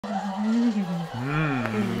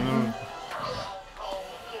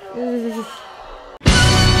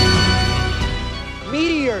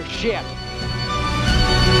Meteor ship.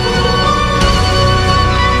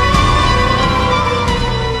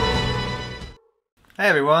 Hey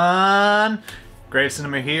everyone, Grave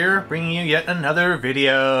Cinema here, bringing you yet another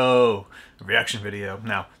video, reaction video.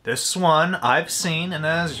 Now, this one I've seen, and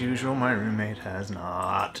as usual, my roommate has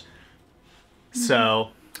not. So,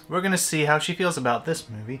 we're gonna see how she feels about this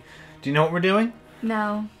movie. Do you know what we're doing?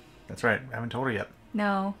 No. That's right, I haven't told her yet.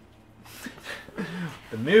 No.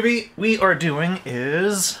 The movie we are doing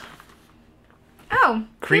is... Oh,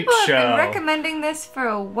 Creepshow. People have been recommending this for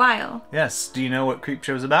a while. Yes, do you know what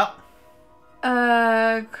Creepshow is about?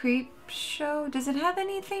 Creepshow? Does it have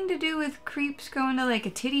anything to do with creeps going to like a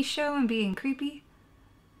titty show and being creepy?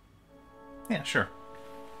 Yeah, sure.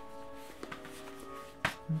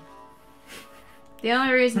 The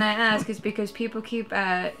only reason I ask is because people keep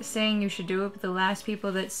saying you should do it, but the last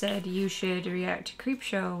people that said you should react to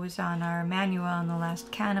Creepshow was on our manual on the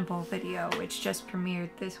last cannibal video, which just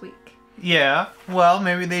premiered this week. Yeah, well,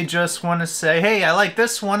 maybe they just want to say, hey, I like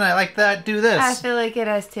this one, I like that, do this. I feel like it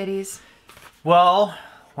has titties. Well,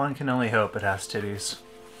 one can only hope it has titties.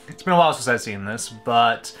 It's been a while since I've seen this,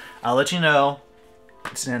 but I'll let you know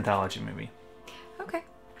it's an anthology movie. Okay.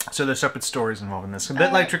 So there's separate stories involved in this. A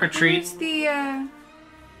bit like Trick or Treat. Who's the,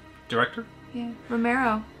 Director? Yeah,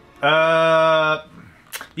 Romero.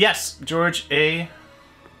 Yes, George A.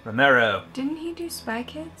 Romero. Didn't he do Spy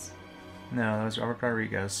Kids? No, that was Robert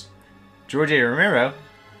Rodriguez. George A. Romero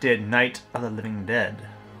did Night of the Living Dead.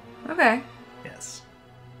 Okay. Yes.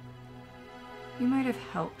 You might have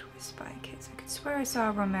helped with Spy Kids. I could swear I saw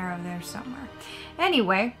Romero there somewhere.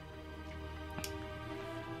 Anyway.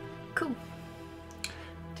 Cool.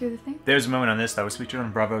 Do the thing. There's a moment on this that was featured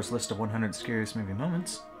on Bravo's list of 100 scariest movie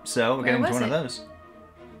moments. So we're getting to one of those.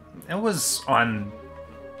 It was on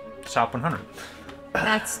top 100.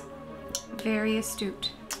 That's very astute.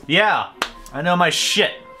 Yeah, I know my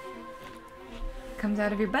shit. Comes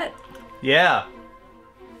out of your butt. Yeah.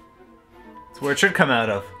 It's where it should come out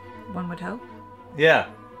of. One would hope. Yeah.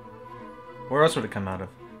 Where else would it come out of?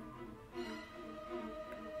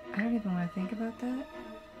 I don't even want to think about that.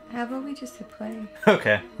 How about we just hit play?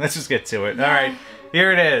 Okay, let's just get to it. Yeah. Alright,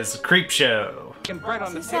 here it is. Creepshow. Bread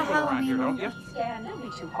on the table around here, don't you? Yeah, don't be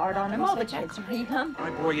too hard on him. All the kids read him. My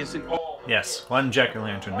boy isn't all. Yes, one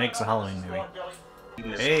jack-o'-lantern makes a Halloween movie.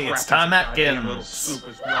 Hey, it's Tom Atkins. No,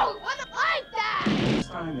 wasn't like that! Next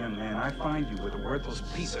time, young man, I find you with a worthless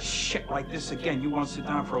piece of shit like this again, you won't sit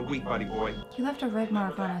down for a week, buddy boy. He left a red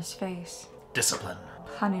mark on his face. Discipline.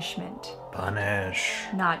 Punishment. Punish.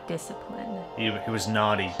 Not discipline. He was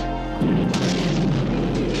naughty.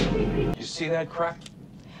 You see that crap?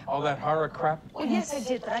 All that horror crap? Well, yes, I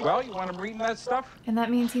did, but Well, you want him reading that stuff? And that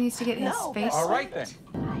means he needs to get his face All right, then.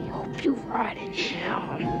 I hope you write it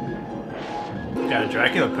down. Got a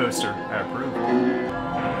Dracula poster. I approve.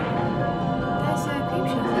 That's a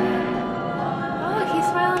Creepshow thing. Oh, look, he's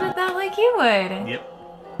smiling at that like you would. Yep.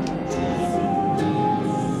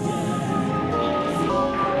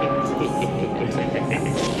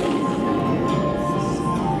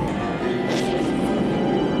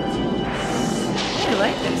 I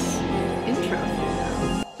like this intro.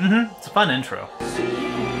 It's a fun intro.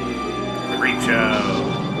 Creepshow.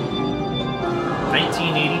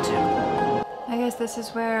 1982. I guess this is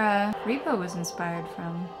where Repo was inspired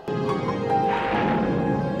from.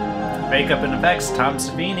 Makeup and effects, Tom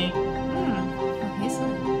Savini. Oh, he's I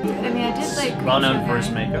mean, I did like Well known Creepshow for his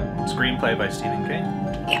guy. makeup. Screenplay by Stephen King.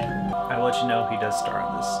 Yeah. I'll let you know he does star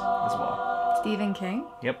in this as well. Stephen King?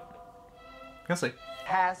 Yep. You'll see.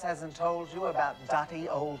 Cass hasn't told you about Dottie,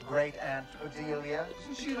 old great Aunt Cordelia?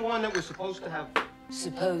 Isn't she the one that was supposed to have...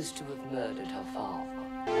 Supposed to have murdered her father.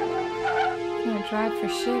 Can't drive for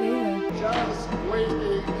shit either. Just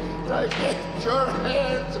waiting to get your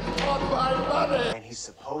hands on my money. And he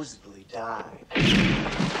supposedly died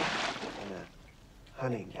in a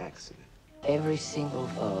hunting accident. Every single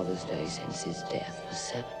Father's Day since his death for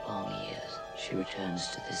 7 long years, she returns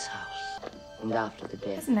to this house. And after the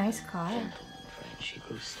death That's a nice car. of her gentleman friend, she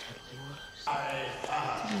grew steadily worse. Did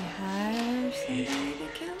you hire somebody to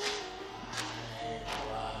kill him?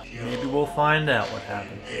 Maybe we'll find out what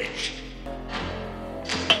happened.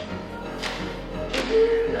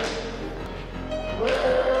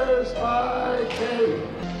 Where's my cake?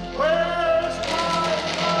 Where's my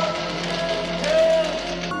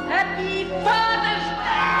Happy Father's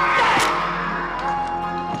Day!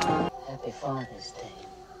 Happy Father's Day.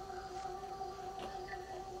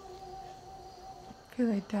 I feel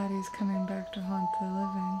like Daddy's coming back to haunt the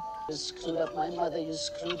living. You screwed up my mother, you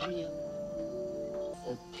screwed me up.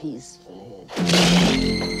 a peaceful head.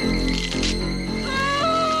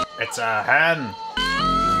 It's a hen.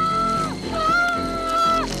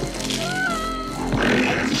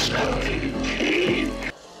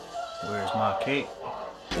 Where's my cake?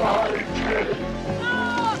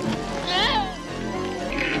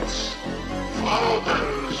 It's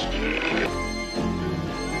Father's Day.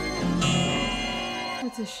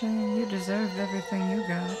 It's a shame. You deserved everything you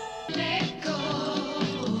got.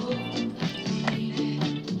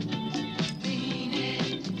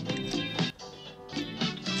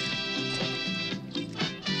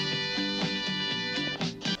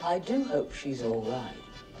 I do hope she's all right.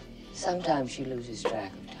 Sometimes she loses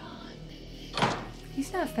track of time.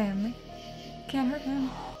 He's not family. Can't hurt him.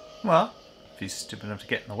 Well, if he's stupid enough to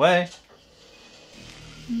get in the way.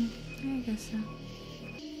 I guess so.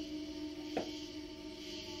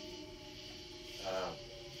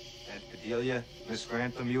 Aunt Bedelia, Miss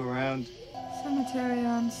Grantham, you around? Cemetery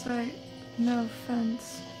on site. No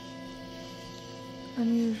fence.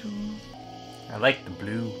 Unusual. I like the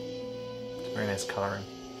blue. It's very nice coloring.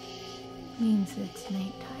 Means it's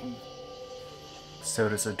nighttime. So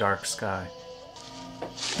does a dark sky.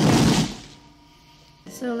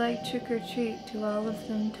 So like trick or treat, do all of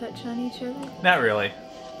them touch on each other? Not really.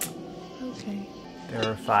 Okay. There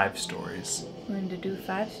are 5 stories. Wanted to do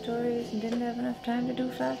 5 stories and didn't have enough time to do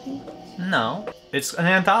 5 more? No. It's an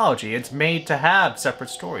anthology. It's made to have separate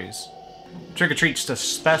stories. Trick or Treat's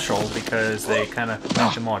just special because they kind of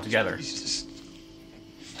put them all together.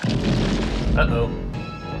 Uh-oh.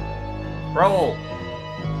 Roll! I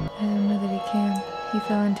don't know that he can. He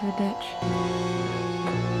fell into a ditch.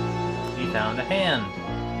 He found a hand.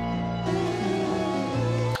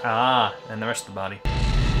 Ah, and the rest of the body.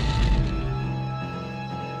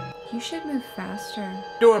 You should move faster.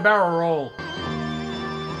 Do a barrel roll!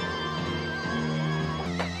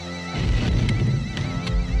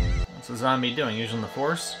 What's the zombie doing? Using the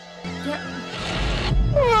force? Yep.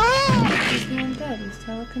 He's the undead. He's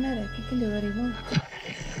telekinetic. He can do what he wants.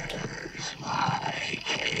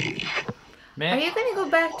 Man. Are you gonna go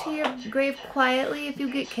back to your grave quietly if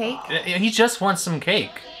you get cake? He just wants some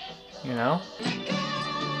cake, you know?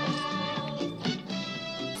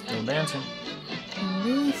 Still dancing. I'm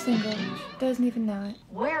really single. Doesn't even know it.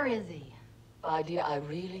 Where is he? My dear, I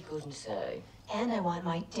really couldn't say. And I want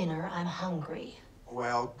my dinner. I'm hungry.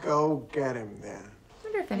 Well, go get him then. I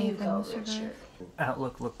wonder if any of them will survive.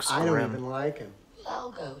 Outlook looks I don't grim. even like him.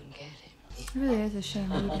 I'll go and get him. It really is a shame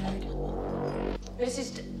he died.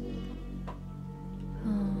 Mrs.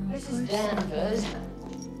 Danvers.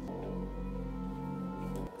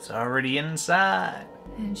 It's already inside.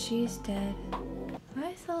 And she's dead. Why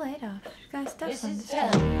is the light off? She's got stuff on the Mrs.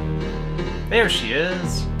 side. Danvers. There she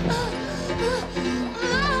is.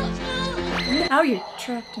 Now you're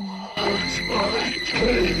trapped in there.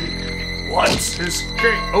 What's his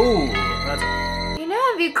cake? Oh, that's You know,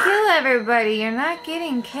 if you kill everybody, you're not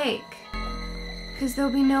getting cake. Because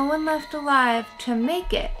there'll be no one left alive to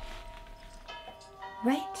make it.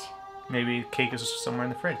 Right? maybe cake is somewhere in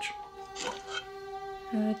the fridge.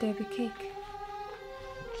 Why would there be cake?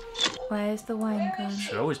 Why is the wine gone?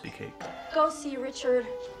 Should always be cake. Go see Richard,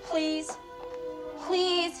 please.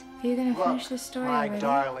 Please. Are you gonna finish this story my already?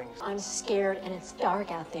 darlings. I'm scared and it's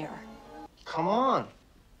dark out there. Come on.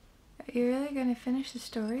 Are you really gonna finish the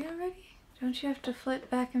story already? Don't you have to flip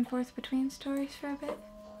back and forth between stories for a bit?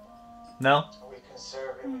 No? We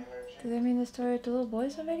conserving energy. Does that mean the story with the little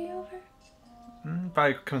boy's already over?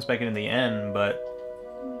 Probably comes back in the end, but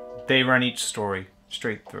they run each story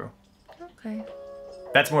straight through. Okay.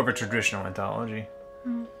 That's more of a traditional anthology.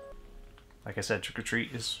 Hmm. Like I said, Trick or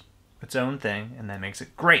Treat is its own thing, and that makes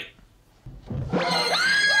it great.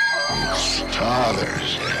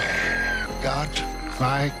 Father's Day. Got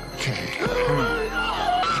my cake.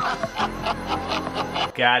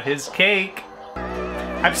 Got his cake.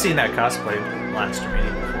 I've seen that cosplay last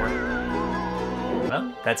meeting before.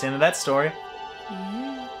 Well, that's the end of that story.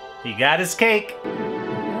 Yeah. He got his cake. Yep, sure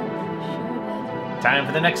Time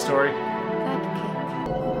for the next story. did.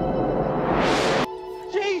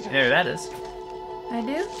 Got cake. There, that is. I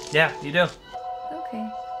do? Yeah, you do. Okay.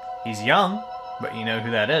 He's young, but you know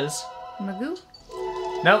who that is. Magoo?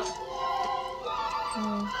 Nope.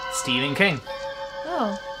 Oh. Stephen King.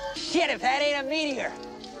 Oh. Shit, if that ain't a meteor!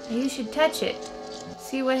 You should touch it.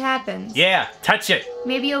 See what happens. Yeah, touch it.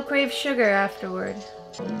 Maybe you'll crave sugar afterward.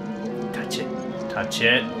 Touch it. Touch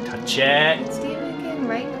it. Touch it. Did Stephen King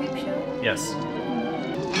write Creepshow? Yes.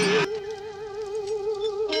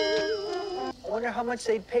 I wonder how much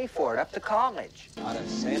they'd pay for it up to college. Not a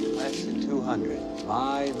cent less than 200.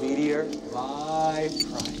 My meteor, my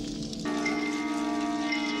price.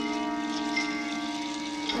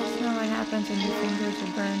 happens when your fingers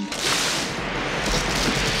are burned.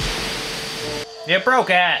 You broke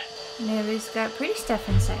it! Yeah, but it's got pretty stuff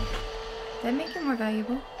inside. That make it more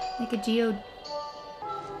valuable. Like a geode.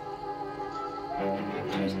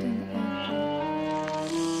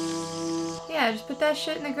 Yeah, just put that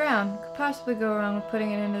shit in the ground. Could possibly go wrong with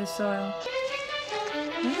putting it into the soil.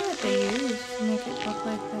 I wonder what they use to make it look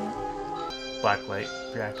like that. Blacklight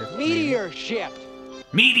reactive. Meteor shit!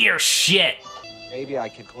 Meteor shit! Maybe I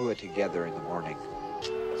can glue it together in the morning.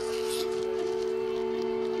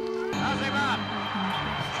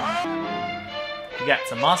 You got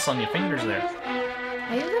some moss on your fingers there.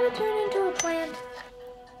 Are you gonna turn into a plant?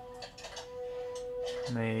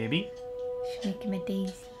 Maybe. Should make him a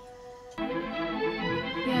daisy.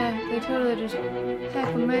 Yeah, they totally just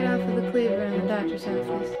hack them right off of the cleaver in the doctor's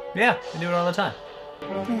office. Yeah, they do it all the time.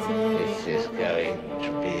 This is going to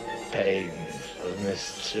be painful,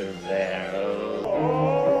 Mr. Barrow.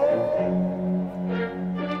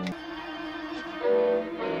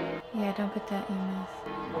 Yeah, don't put that in your mouth.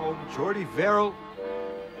 Oh, Jordy Verrill.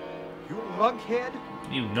 You lunkhead.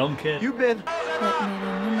 You numbkid. You've been... Putting it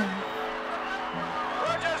in your mouth.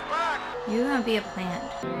 You gonna be a plant.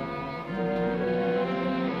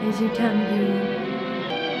 Is your tongue green?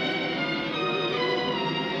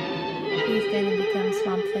 He's gonna become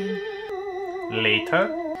Swamp Thing. Later.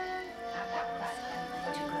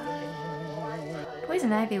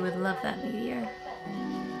 Poison Ivy would love that meteor.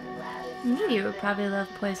 Meteor would probably love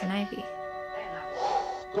Poison Ivy.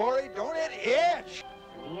 Gory, don't it itch!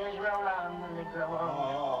 The years roll on when they grow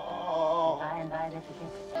older. By and by they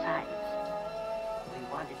forget the size. We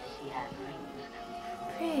wanted to see how it rings.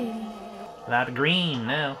 Pretty. A lot of green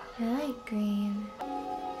now. I like green.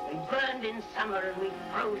 We burned in summer and we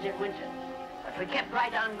froze in winter. But we kept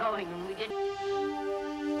right on going and we didn't...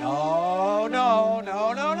 No, no,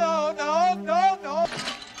 no, no, no, no, no, no!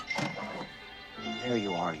 There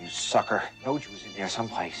you are, you sucker. Told you was in there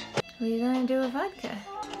someplace. What are you gonna do with vodka?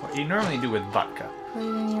 What you normally do with vodka. Put it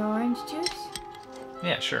in your orange juice?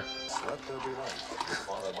 Yeah, sure. Let there be light.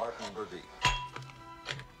 Father Martin Birdie.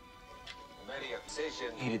 Many a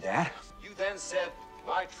decision. Needed that. You then said,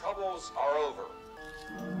 my troubles are over.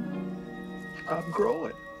 Stop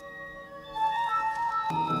growing.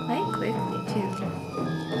 Quite quickly, too.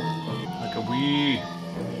 Like a weed.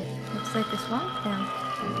 Looks like a swamp now.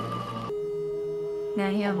 Now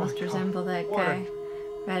he almost resembled that guy.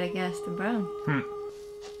 Right against the brown.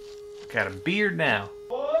 Got a beard now.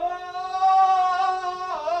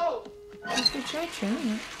 You should try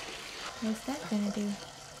trimming it. What's that gonna do?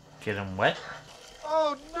 Get him wet.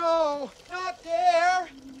 Oh no! Not there!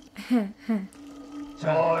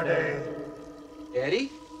 Jordy,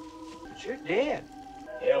 Daddy? But you're dead.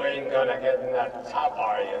 you ain't gonna get in that tub,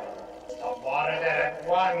 are you? Stop water there at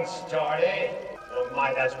once, Jordy. You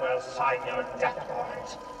might as well sign your death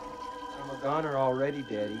warrant. I'm a goner already,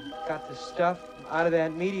 Daddy. Got the stuff out of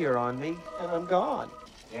that meteor on me, and I'm gone.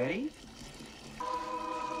 Daddy?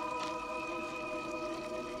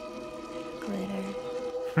 Glitter.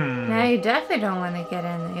 Now you definitely don't want to get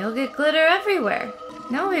in there. You'll get glitter everywhere.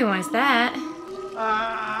 Nobody wants that.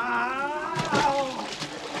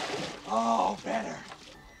 Oh, better.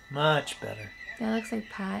 Much better. That looks like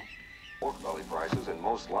pot. Pork belly prices and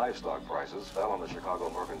most livestock prices fell on the Chicago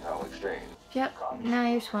Mercantile Exchange. Yep, now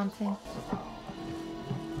you're Swamp Thing.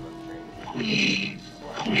 Please,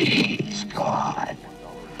 God.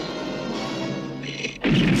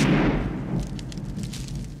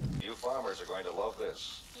 You farmers are going to love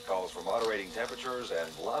this. Calls for moderating temperatures and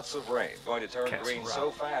lots of rain. Going to turn green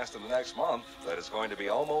so fast in the next month that it's going to be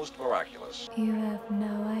almost miraculous. You have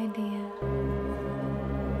no idea.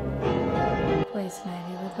 Poison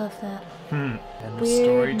Ivy would love that. And the Weird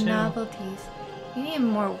story too. novelties. You need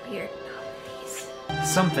more weird novelties.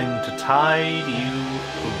 Something to tide you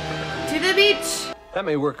over. To the beach! That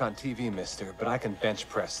may work on TV, mister, but I can bench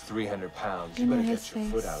press 300 pounds. You better get your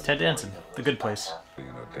foot out. Ted Danson, The Good Place. You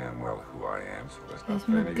know damn well who I am, so let's There's not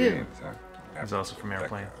play more any goo. games, huh? He's also from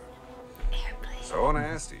Airplane. So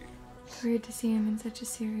nasty. Weird to see him in such a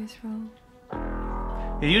serious role.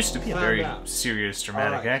 He used to be a very serious,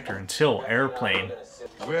 dramatic actor until Airplane.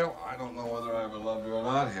 Well, I don't know whether I ever loved you or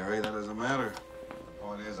not, Harry. That doesn't matter. The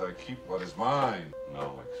point is, I keep what is mine.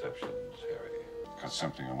 No exceptions, Harry. Got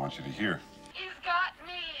something I want you to hear. He's got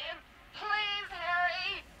me. Please,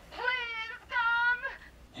 Harry. Please come.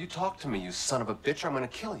 You talk to me, you son of a bitch, or I'm gonna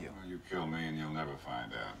kill you. Well, you kill me and you'll never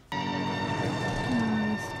find out.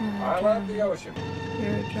 I love the ocean.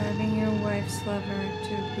 You're driving your wife's lover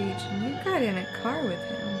to a beach and you got in a car with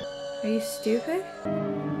him. Are you stupid?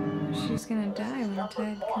 She's gonna die when the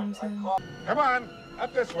tide comes in. Come on,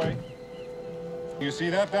 up this way. You see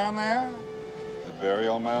that down there? The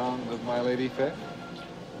burial mound of my Lady Fair?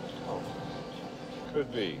 Oh,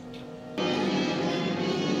 could be.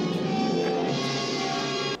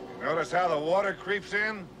 Notice how the water creeps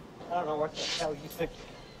in? I don't know what the hell you think.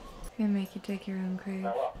 Gonna make you take your own grave.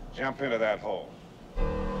 Jump into that hole.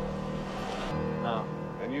 No.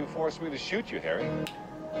 Then you force me to shoot you, Harry.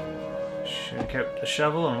 Should have kept the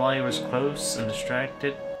shovel, and while he was close and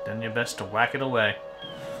distracted, done your best to whack it away.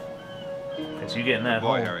 Because you get in that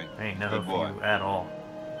hole, Harry. ain't nothing for you at all.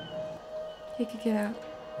 He could get out.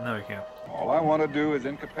 No, he can't. All I want to do is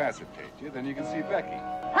incapacitate you, then you can see Becky.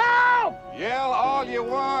 Help! Yell all you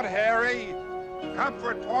want, Harry.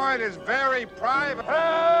 Comfort Point is very private.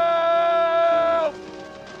 Help!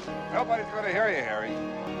 Nobody's going to hear you, Harry.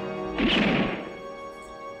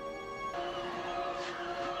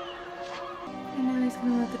 And now he's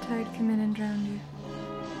gonna let the tide come in and drown you.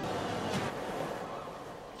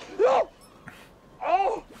 No!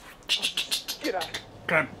 Oh! Get out.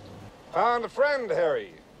 God. Found a friend,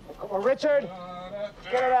 Harry. Come on, Richard.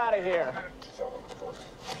 Get it out of here.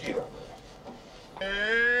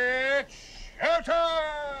 It's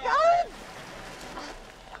showtime! Help!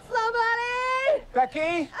 Somebody!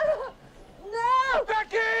 Becky? No!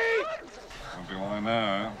 Becky! Won't be long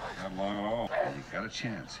now, not long at all. You've got a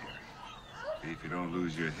chance here. If you don't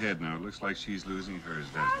lose your head now, it looks like she's losing hers,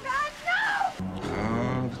 doesn't it? Oh, God, no!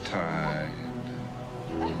 Oh, the tide.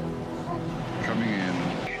 Coming in.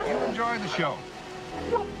 You enjoy the show.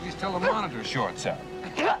 Please tell the monitor shorts out.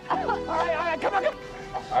 All right, come on.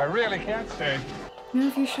 I really can't stay.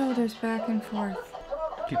 Move your shoulders back and forth.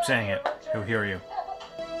 Keep saying it. He'll hear you.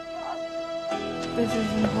 This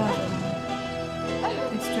is impossible.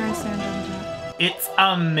 It's dry sand on top. It's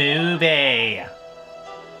a movie!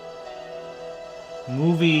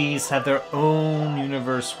 Movies have their own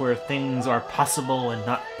universe where things are possible and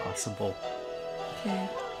not possible. Okay.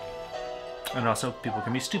 And also, people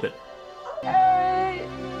can be stupid. Hey!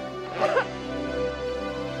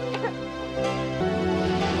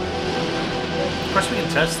 Of course, we can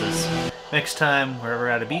test this. Next time we're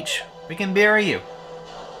at a beach, we can bury you.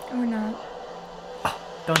 Or not. Oh,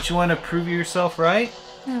 don't you want to prove yourself right?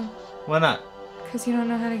 No. Why not? Because you don't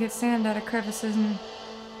know how to get sand out of crevices, and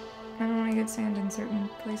I don't want to get sand in certain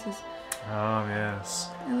places. Oh, yes.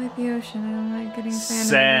 I like the ocean. I don't like getting sand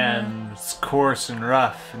Sand. It's coarse and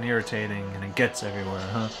rough and irritating, and it gets everywhere,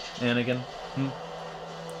 huh? Anakin?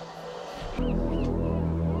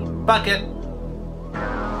 Bucket!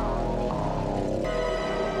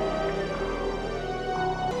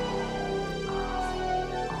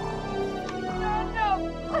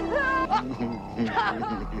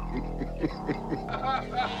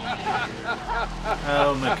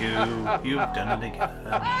 Oh, Magoo, you've done it again.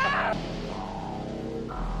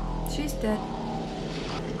 She's dead.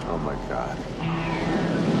 Oh my God.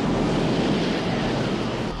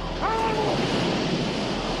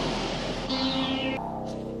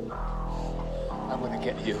 I'm gonna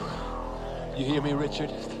get you. You hear me,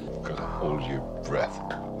 Richard? Gotta hold your breath.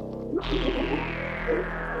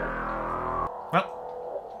 Well,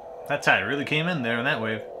 that tide really came in there in that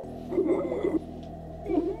wave.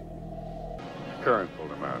 Current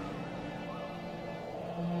pulled him out.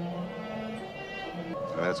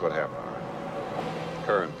 And that's what happened, all right.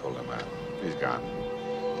 Current pulled him out. He's gone.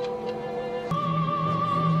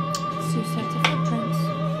 2 sets of footprints.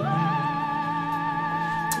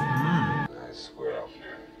 I swear.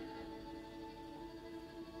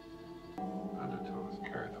 Undertow has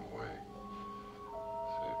carried them away.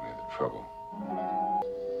 Saved me the trouble.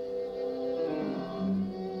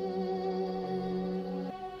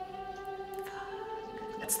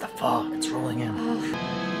 It's the fog. It's rolling in.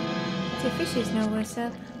 The fishes know what's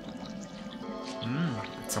up.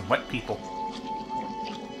 It's some wet people.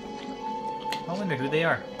 I wonder who they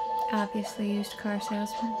are. Obviously used car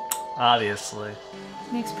salesman. Obviously.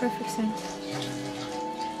 Makes perfect sense.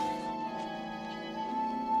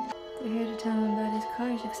 They're here to tell him about his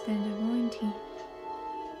car's extended warranty.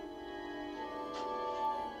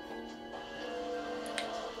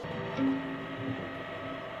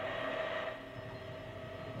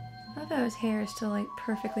 I love how his hair is still like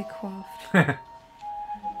perfectly coiffed.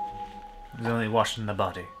 He's only washing the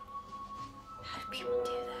body. How do people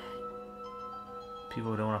do that?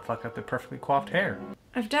 People don't want to fuck up their perfectly coiffed hair.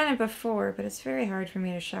 I've done it before, but it's very hard for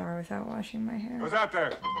me to shower without washing my hair. Who's out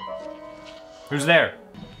there? Who's there?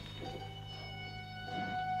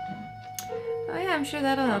 Oh yeah, I'm sure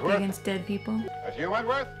that'll help Wentworth? against dead people. That's you,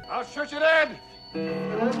 Wentworth? I'll shoot you dead!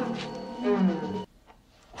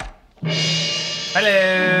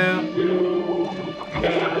 Hello!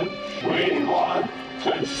 Sweetheart,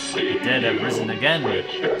 take The dead have risen again.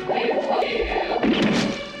 What's she gonna do now?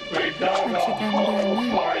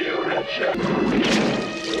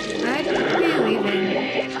 I'd be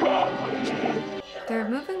leaving. They're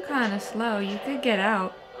moving kind of slow. You could get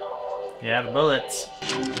out. Yeah, the bullets.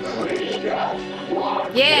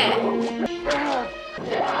 Yeah!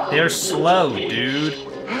 They're slow, dude.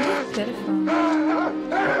 Pitiful.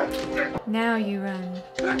 Now you run.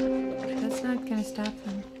 That's not gonna stop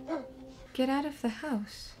them. Get out of the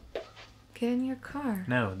house. Get in your car.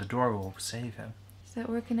 No, the door will save him. Is that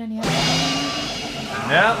working any other?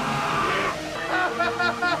 Nope.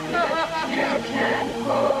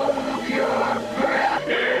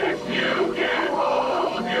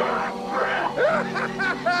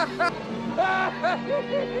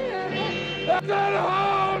 I can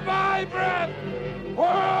hold my breath for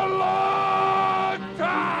a long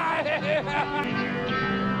time.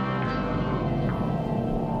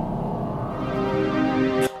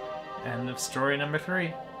 End of story number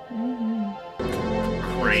 3.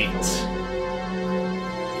 Mm-hmm. Great.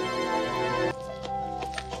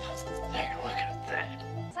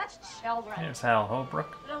 Such children. Here's Hal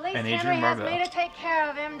Holbrook But at least and Henry Adrienne has Barbeau. me to take care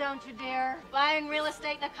of him, don't you, dear? Buying real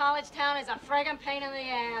estate in a college town is a friggin' pain in the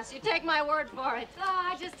ass. You take my word for it. So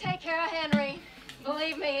I just take care of Henry.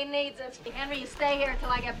 Believe me, he needs it. Henry, you stay here till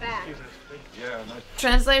I get back. Yeah, nice.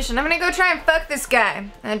 Translation. I'm gonna go try and fuck this guy.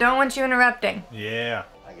 I don't want you interrupting. Yeah.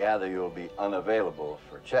 I gather you'll be unavailable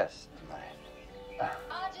for chess tonight.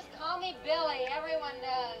 Oh, just call me Billy. Everyone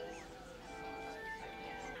does.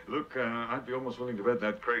 Look, I'd be almost willing to bet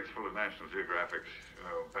that crate's full of National Geographics,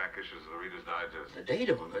 back issues of the Reader's Digest. The date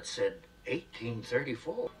on it said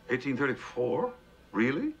 1834. 1834?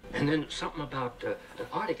 Really? And then something about an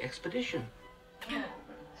Arctic expedition.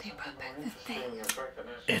 They brought back the thing.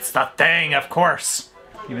 It's the thing, of course.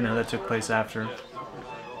 Even though that took place after.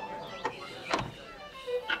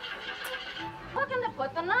 Looking to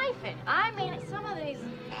put the knife in. I mean, some of these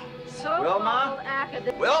so-called Wilma?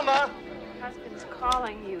 academics. Wilma? Husband's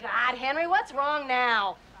calling you. God, Henry, what's wrong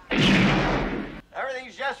now?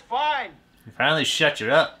 Everything's just fine. You finally shut you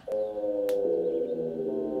up.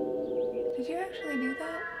 Did you actually do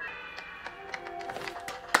that?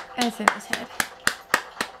 It's in his head.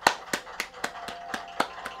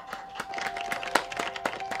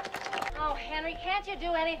 Oh, Henry, can't you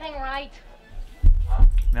do anything right?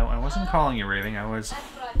 No, I wasn't calling you raving. I was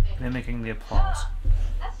mimicking the applause.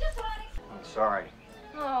 That's just what I... I'm sorry.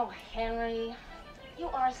 Oh, Henry, you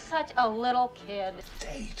are such a little kid.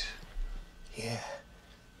 Date? Yeah.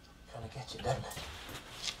 Gonna get you, doesn't it?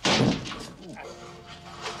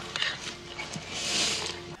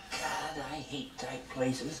 God, I hate tight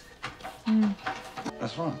places.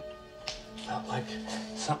 That's wrong. Felt like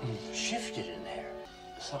something shifted in there.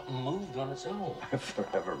 Something moved on its own. If there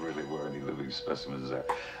ever really were any living specimens there,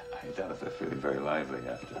 I doubt if they're feeling very lively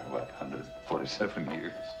after, 147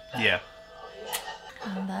 years? Yeah.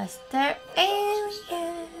 Unless they're aliens.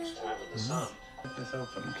 Get this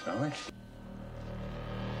open, shall we?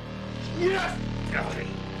 Yes!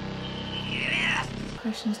 Yes!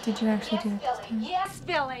 Questions, did you actually do it this time? Yes,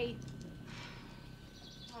 Billy.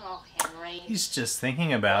 Oh, Henry. He's just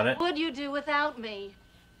thinking about it. What would you do without me?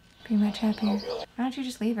 Be much happier. Why don't you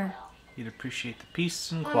just leave her? He'd appreciate the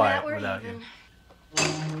peace and On quiet that we're without even. you.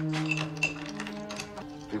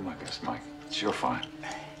 Do my best, Mike. It's your fine.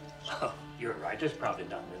 Oh, you're right. There's probably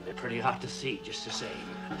nothing in there. Pretty hot to see, just the same.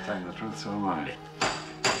 Tell you the truth, so am I.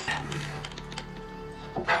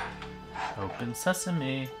 Open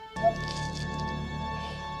sesame. A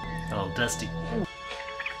little dusty.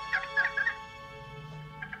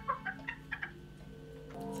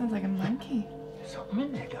 Sounds like a monkey. Something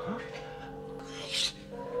in there, Doc.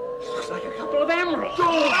 Looks like a couple of emeralds.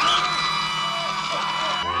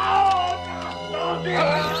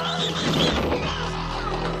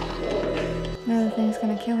 Now the thing's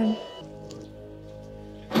gonna kill him.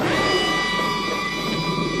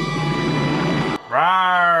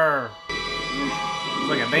 Rawr! It's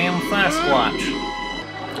like a damn Sasquatch.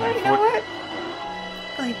 Oh, you know what?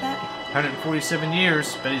 Believe that. 147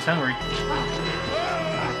 years, but he's hungry.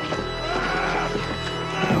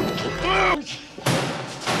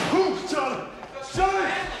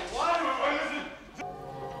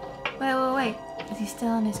 Wait. Is he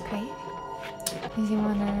still in his crate? Is he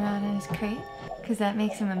wandering around in his crate? Because that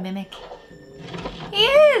makes him a mimic. He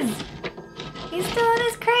is! He's still in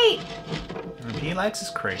his crate! He likes his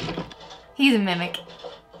crate. He's a mimic.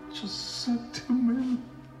 Just sent him in.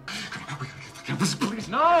 Campus, please.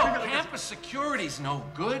 No, campus security's no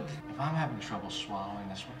good. If I'm having trouble swallowing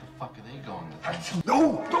this, what the fuck are they going to do?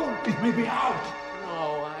 No, don't! It may be out!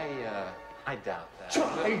 No, I doubt that.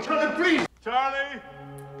 Try, please! Charlie!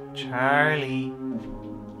 Charlie.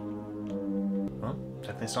 Oh, looks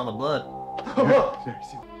like they saw the blood.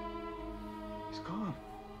 He's gone.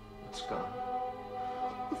 What's gone?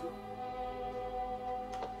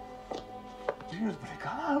 Years, but he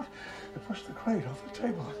got out. He pushed the crate off the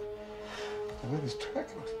table. And then his track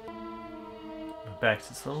was. Back to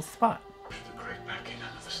this little spot. Push the crate back in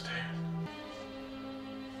under the stairs.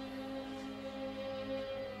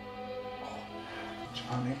 Oh,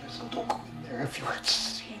 Johnny, listen, don't go in there. If you had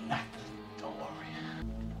seen that, don't worry.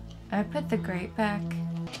 I put the grate back.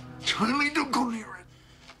 Charlie, don't go near it.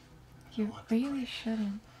 You really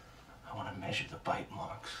shouldn't. I want to measure the bite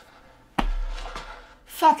marks.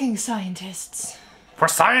 Fucking scientists. For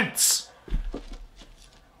science!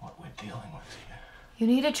 What we're dealing with here. You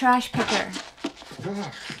need a trash picker.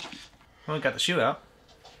 Well, we got the shoe out.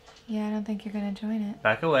 Yeah, I don't think you're gonna join it.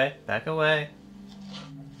 Back away, back away.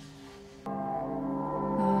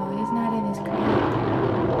 Oh, he's not in his crate.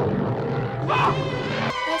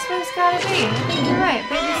 That's what it's gotta be. I think you're right.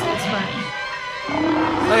 Baby Sasquatch.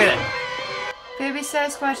 Look at it. Baby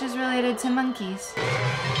Sasquatch is related to monkeys.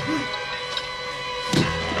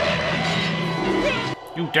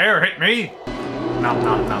 You dare hit me! Nom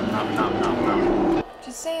nom nom nom nom nom nom.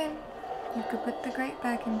 Just saying. You could put the grate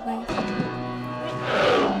back in place.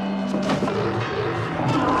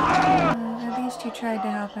 At least you tried to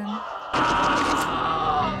help him.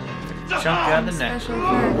 Chunk out the neck. Special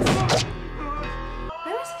effects.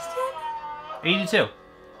 When was this done? 82.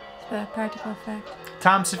 It's a practical effect.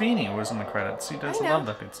 Tom Savini was in the credits. He does love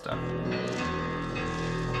that good stuff.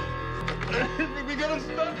 We gotta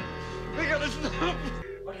stop. We gotta stop.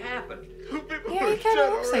 What happened? Yeah, he kind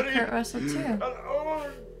of looks like Kurt Russell, too.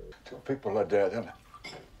 2 people are dead, and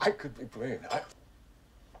I could be blamed.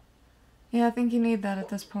 Yeah, I think you need that at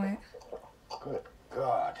this point. Good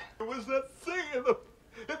God. It was that thing in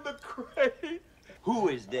the crate. Who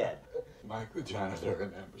is dead? Mike, the janitor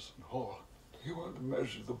in Emerson Hall. He wanted to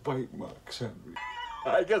measure the bite marks, Henry.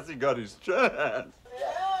 I guess he got his chance.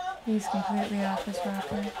 He's completely off his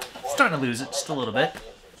rocker. Starting to lose it just a little bit.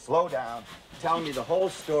 Slow down. Tell me the whole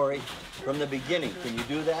story from the beginning. Can you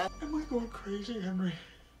do that? Am I going crazy, Henry?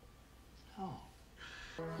 No.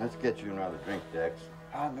 Let's get you another drink, Dex.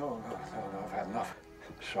 No, I've had enough.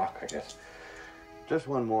 Shock, I guess. Just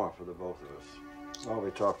one more for the both of us. While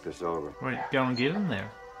we talk this over. Wait, don't get him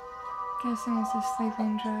there. Guessing it's a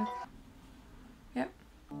sleeping drug. Yep.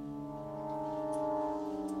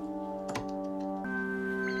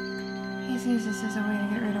 He sees this as a way to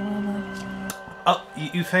get rid of Wilma. Oh,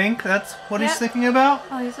 you think that's what he's thinking about?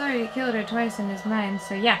 Oh, he's already killed her twice in his mind,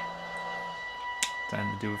 so yeah.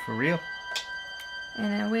 Time to do it for real.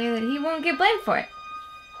 In a way that he won't get blamed for it.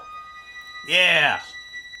 Yeah!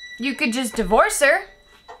 You could just divorce her.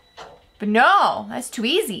 But no, that's too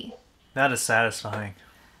easy. That is satisfying.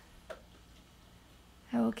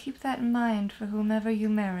 I will keep that in mind for whomever you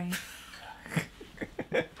marry.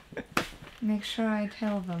 Make sure I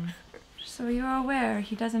tell them. So you're aware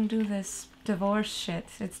he doesn't do this divorce shit.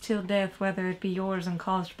 It's till death, whether it be yours and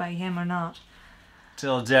caused by him or not.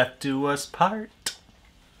 Till death do us part.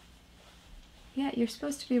 Yeah, you're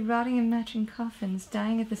supposed to be rotting in matching coffins,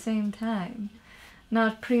 dying at the same time.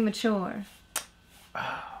 Not premature.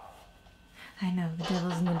 Oh. I know, the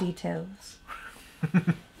devil's in the details.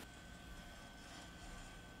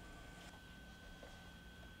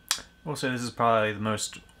 Also, this is probably the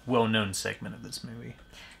most well-known segment of this movie.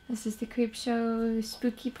 This is the Creepshow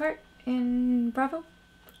spooky part in Bravo?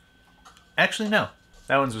 Actually, no.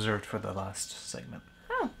 That one's reserved for the last segment.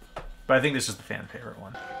 Oh. But I think this is the fan favorite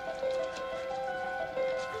one.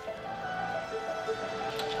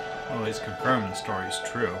 Always confirm the story is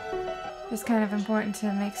true. It's kind of important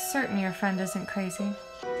to make certain your friend isn't crazy.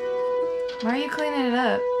 Why are you cleaning it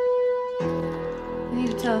up? You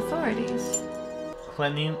need to tell authorities.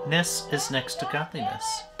 Cleanliness is next to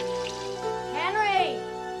godliness. Henry!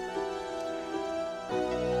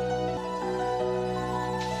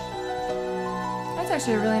 That's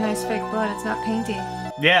actually a really nice fake blood. It's not painty.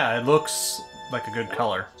 Yeah, it looks like a good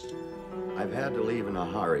color. I've had to leave in a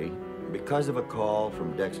hurry because of a call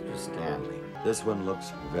from Dexter Stanley. This one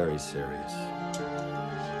looks very serious.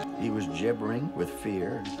 He was gibbering with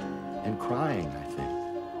fear and crying, I think.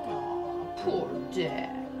 Oh, poor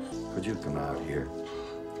Dex. Could you come out here?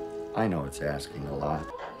 I know it's asking a lot.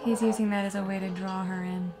 He's using that as a way to draw her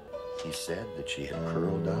in. He said that she had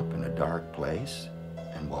curled up in a dark place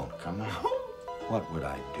and won't come out. What would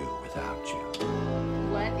I do without you?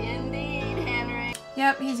 What indeed, Henry?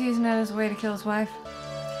 Yep, he's using that as a way to kill his wife.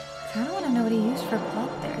 I kind of want to know what he used for blood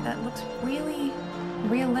there. That looks really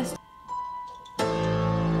realistic.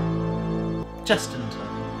 Just in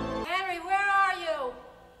time. Henry, where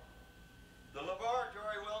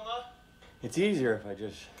It's easier if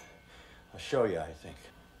I'll show you, I think.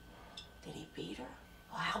 Did he beat her?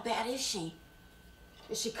 Well, how bad is she?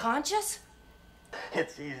 Is she conscious?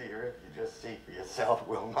 It's easier if you just see for yourself,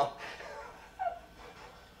 Wilma.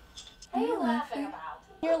 What are you laughing about?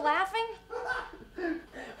 You're laughing?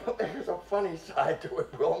 Well, there's a funny side to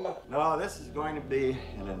it, Wilma. No, this is going to be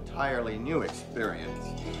an entirely new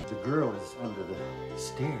experience. The girl is under the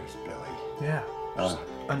stairs, Billy. Yeah,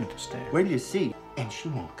 under the stairs. Wait till you see. And she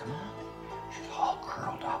won't come out. She's all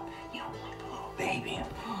curled up, you know, like a little baby.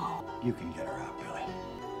 You can get her out, Billy.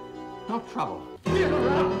 No trouble. Get her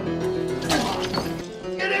out!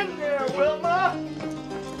 Get in there, Wilma!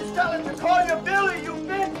 Just tell him to call you Billy, you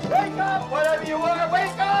bitch! Wake up, whatever you are,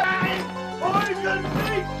 wake up! Poison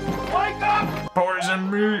meat! Wake up!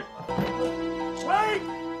 Poison meat! Wake!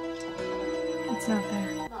 It's not there.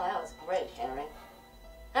 Oh, that was great, Henry.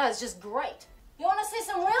 That was just great. You want to see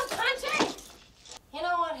some real punching? You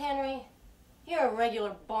know what, Henry? You're a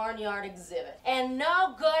regular barnyard exhibit. And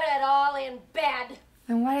no good at all in bed.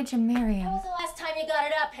 Then why did you marry him? When was the last time you got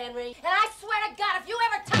it up, Henry? And I swear to God, if you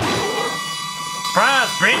ever touch it again... Surprise,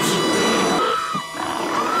 bitch!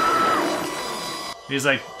 He's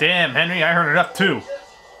like, damn, Henry, I heard it up too.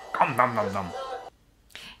 Nom nom nom nom.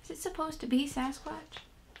 Is it supposed to be Sasquatch?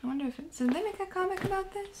 I wonder if it's... Did they make a comic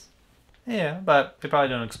about this? Yeah, but they probably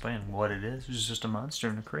don't explain what it is. It's just a monster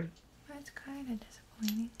in a crate. That's kind of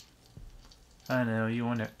disappointing. I know, you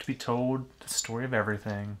want it to be told the story of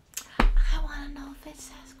everything. I want to know if it's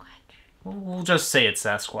Sasquatch. We'll just say it's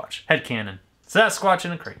Sasquatch. Headcanon. Sasquatch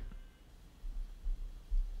in a crate.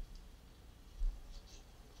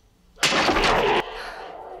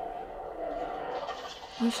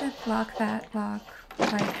 We should block that lock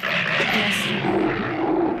like yesterday.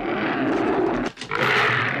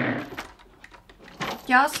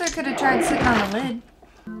 You also could have tried sitting on the lid.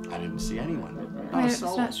 I didn't see anyone. I mean, it's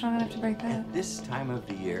not strong enough to break that. At this time of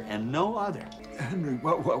the year and no other. Henry,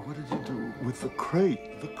 what did you do with the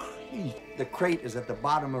crate? The crate? The crate is at the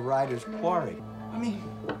bottom of Ryder's quarry. I mean,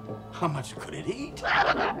 how much could it eat?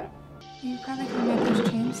 You probably could make those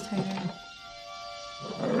chains tighter.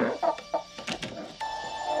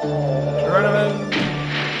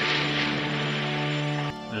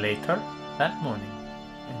 Later that morning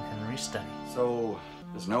in Henry's study. So,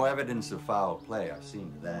 there's no evidence of foul play. I've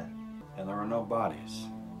seen to that. And there are no bodies.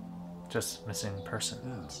 Just missing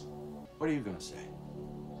persons. What are you going to say?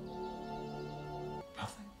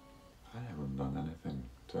 Nothing. I haven't done anything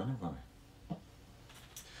to anybody. What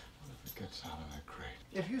if it gets out of that crate?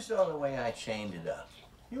 If you saw the way I chained it up,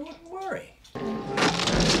 you wouldn't worry.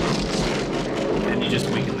 And you just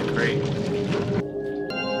weaken the crate.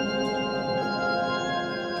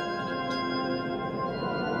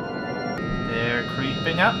 They're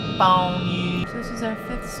creeping up on you. So this is our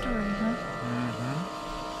 5th story, huh?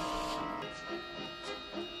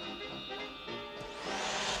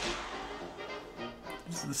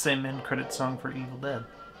 This is the same end credit song for Evil Dead.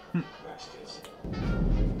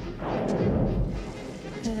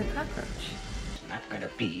 There's a cockroach. Not gonna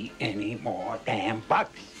be any more damn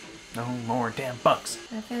bugs. No more damn bugs.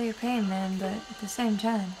 I feel your pain, man, but at the same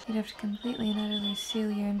time, you'd have to completely and utterly seal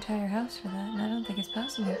your entire house for that, and I don't think it's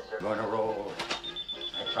possible. We're gonna roll.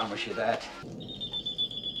 I promise you that.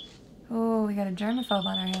 Oh, we got a germaphobe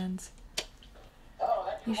on our hands.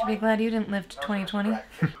 You should be glad you didn't live to 2020.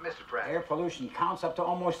 Mr. Pratt. Air pollution counts up to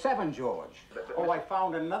almost 7, George. Oh, I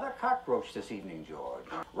found another cockroach this evening, George.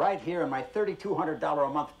 Right here in my $3,200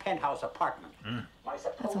 a month penthouse apartment.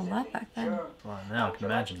 That's a lot back then. Well, now I can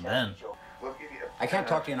imagine then. I can't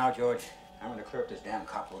talk to you now, George. I'm going to clear up this damn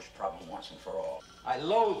cockroach problem once and for all. I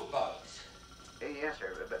loathe bugs. Yes,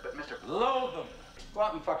 sir, but Mr. Loathe them. Go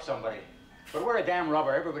out and fuck somebody. But wear a damn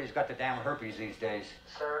rubber. Everybody's got the damn herpes these days.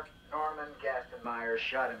 Sir, Norman Gaston Myers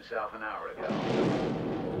shot himself an hour ago.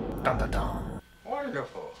 Dun, dun, dun.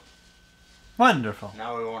 Wonderful. Wonderful.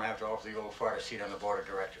 Now we won't have to offer the old fart a seat on the board of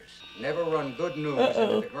directors. Never run good news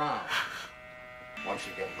into the ground. Once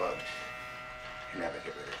you get bugged, you never get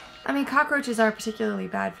rid of them. I mean, cockroaches are particularly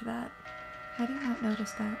bad for that. I did not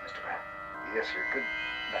notice that. Mr. Pratt. Yes, sir. Good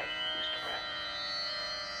night, Mr. Pratt.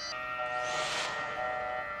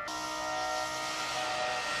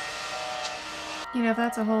 You know, if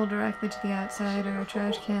that's a hole directly to the outside or a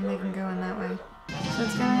trash can, they can go in that way. So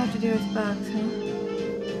it's gonna have to do with bugs, huh?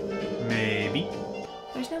 Maybe.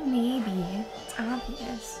 There's no maybe. It's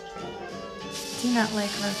obvious. Do not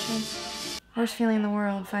like roaches. Worst feeling in the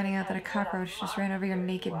world, finding out that a cockroach just ran over your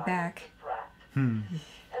naked back.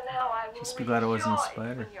 Just be glad it wasn't a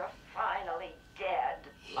spider. You're finally dead.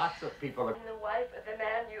 Lots of people are... The wife of the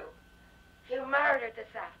man you You murdered this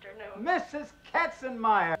afternoon. Mrs.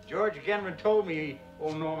 Katzenmeyer. George Genron told me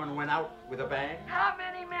old Norman went out with a bang. How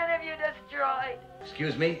many men have you destroyed?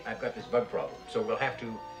 Excuse me, I've got this bug problem, so we'll have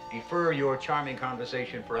to defer your charming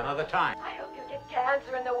conversation for another time. I hope you get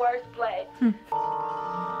cancer in the worst place.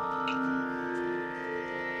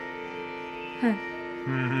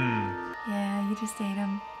 Yeah, you just ate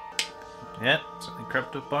him. Yep, something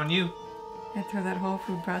crept up on you. I'd throw that whole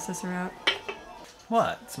food processor out.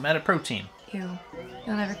 What? It's a matter of protein. Ew.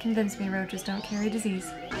 You'll never convince me roaches don't carry disease.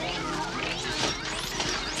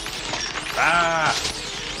 Ah!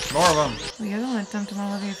 More of them. Well, you're the one that dumped them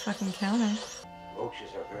all over your fucking counter.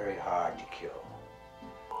 Roaches are very hard to kill.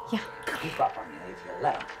 Yeah. Keep up on you if you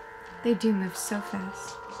let them. They do move so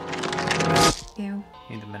fast. Ew.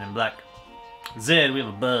 Need the Men in Black. Zed, we have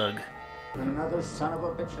a bug. Another son of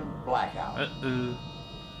a bitch in blackout. Uh-oh.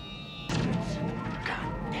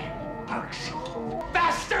 Goddamn bugs.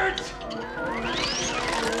 Bastards!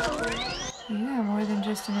 You are more than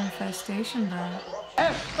just an infestation, though.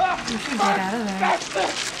 You should get out of there.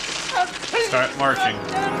 Start marching.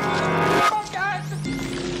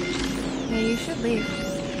 Yeah, you should leave.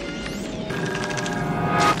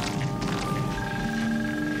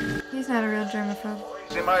 He's not a real germaphobe.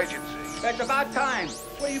 It's emergency. It's about time.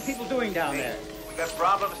 What are you people doing down there? We got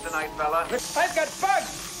problems tonight, fella. I've got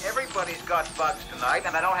bugs. Everybody's got bugs tonight,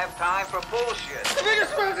 and I don't have time for bullshit. The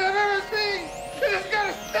biggest bugs I've ever seen! This has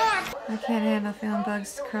gotta stop! I can't handle feeling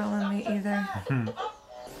bugs crawling me either.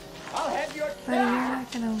 I'll have your Buddy, you're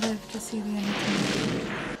not gonna live to see the end of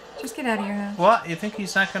time. Just get out of your house. What? You think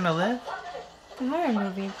he's not gonna live? The horror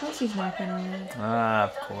movie, of course he's not gonna live. Ah,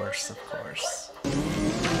 of course, of course. Get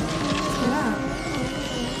out.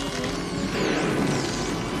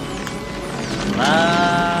 A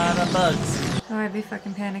lot of bugs. Oh, I'd be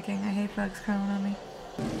fucking panicking. I hate bugs crawling on me.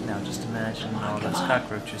 Now just imagine all those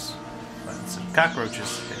cockroaches. But instead of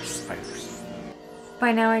cockroaches, they're spiders.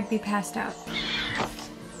 By now I'd be passed out.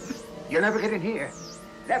 You'll never get in here.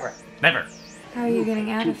 Never. Never. How are you getting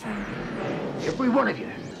out of there? Every one of you.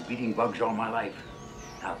 Beating bugs all my life.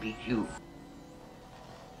 I'll beat you.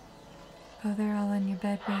 Oh, they're all in your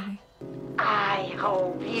bed, baby. I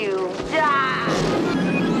hope you die!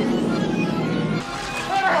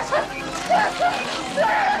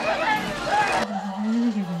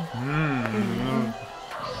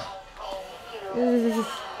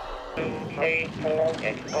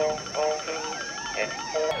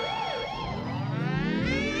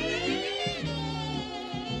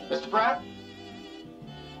 Mr. Pratt?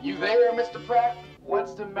 You there, Mr. Pratt?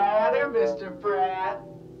 What's the matter, Mr. Pratt?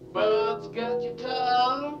 Bugs got your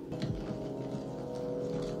tongue?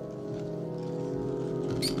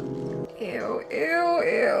 Ew, ew, ew,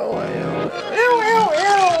 ew, ew, ew,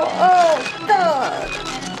 ew, oh, God.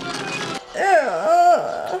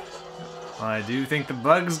 Ew. I do think the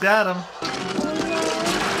bugs got him.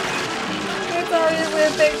 It's obviously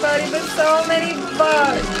a big buddy, but so many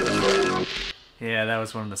bugs. Yeah, that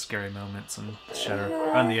was one of the scary moments on the Shutter,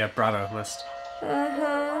 on the Bravo list.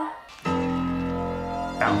 Uh-huh.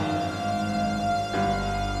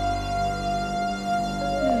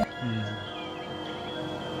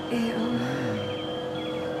 Ew.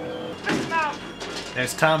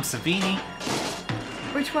 There's Tom Savini.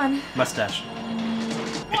 Which one? Mustache.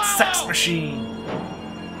 It's Sex Machine.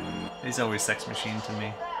 He's always Sex Machine to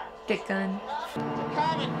me. Dick gun.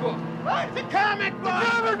 Comic book! What's a comic book? A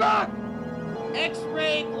comic book!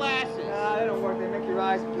 X-ray glasses. They don't work. They make your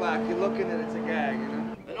eyes black. You look in it, it's a gag, you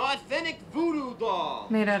know? An authentic voodoo doll.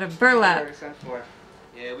 Made out of burlap. 30 cents for it.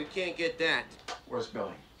 Yeah, we can't get that. Where's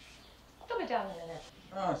Billy? He'll be down in a minute.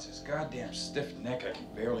 Oh, it's this goddamn stiff neck. I can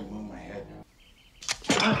barely move my head.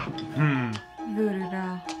 Voodoo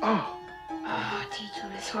doll. Oh. Ah, teacher,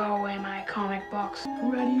 throw away my comic box.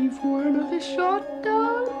 Ready for another shot,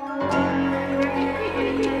 dog?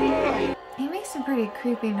 He makes some pretty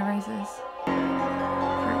creepy noises. For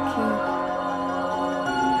cute.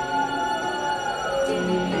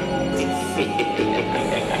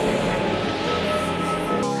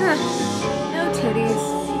 Huh. No titties.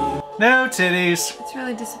 No titties. It's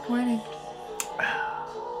really disappointing.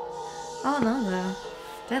 Oh no, though.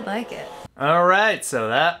 Did like it. Alright, so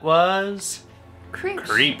that was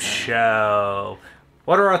Creepshow.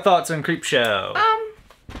 What are our thoughts on Creepshow?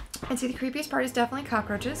 I'd say the creepiest part is definitely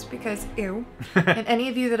cockroaches, because ew. And any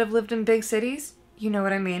of you that have lived in big cities, you know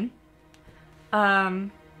what I mean.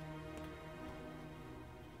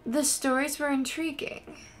 The stories were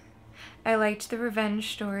intriguing. I liked the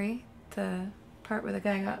revenge story, the part where the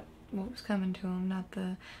guy got what was coming to him, not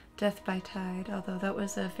the death by tide, although that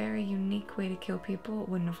was a very unique way to kill people. It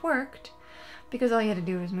wouldn't have worked. Because all you had to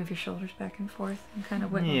do was move your shoulders back and forth and kind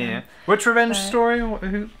of whittle them. Which revenge But- story?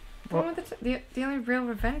 The one with the only real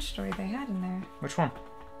revenge story they had in there. Which one?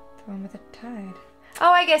 The one with the tide.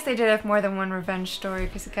 Oh, I guess they did have more than one revenge story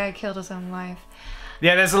because the guy killed his own wife.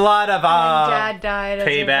 Yeah, there's a lot of Dad died as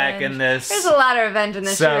payback revenge. in this. There's a lot of revenge in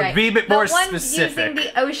this. So you're right. be a bit more the one's specific. using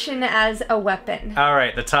the ocean as a weapon. All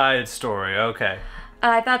right, the tide story. Okay.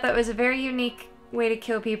 I thought that was a very unique way to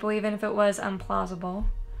kill people, even if it was implausible.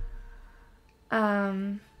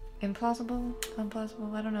 Implausible?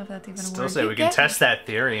 Unplausible? I don't know if that's even a word. Still say we can test that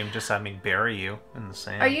theory and just have me bury you in the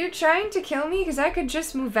sand. Are you trying to kill me? Because I could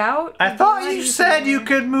just move out. I thought you said you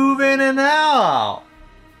could move in and out.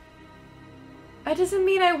 That doesn't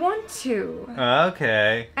mean I want to.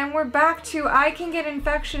 Okay. And we're back to I can get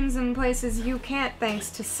infections in places you can't thanks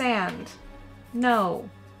to sand. No.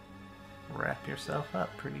 Wrap yourself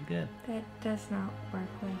up pretty good. That does not work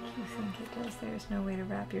like you think it does. There's no way to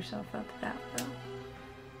wrap yourself up that well.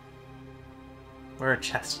 Wear a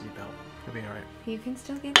chastity belt. You'll be alright. You can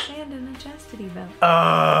still get sand in a chastity belt.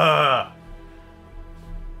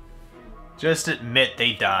 Just admit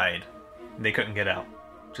they died. They couldn't get out.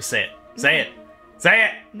 Just say it. Say it. Say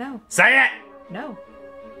it. No. Say it. No.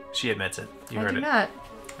 She admits it. You I heard do it. not.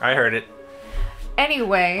 I heard it.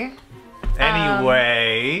 Anyway.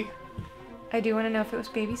 Anyway. I do want to know if it was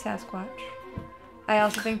baby Sasquatch. I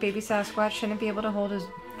also think baby Sasquatch shouldn't be able to hold his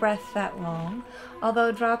breath that long.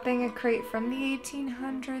 Although dropping a crate from the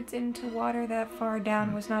 1800s into water that far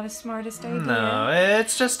down was not the smartest idea. No,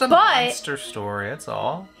 it's just a monster story, that's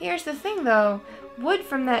all. Here's the thing though, wood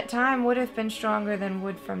from that time would have been stronger than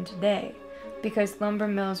wood from today. Because lumber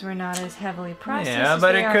mills were not as heavily processed. Yeah, as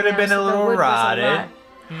but they it are could have now, been so a the little wood was rotted. lot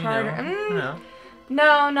You harder. know.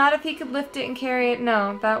 No, not if he could lift it and carry it.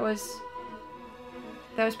 No, that was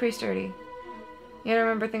pretty sturdy. You gotta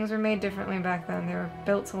remember things were made differently back then. They were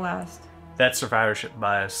built to last. That's survivorship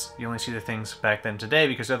bias. You only see the things back then today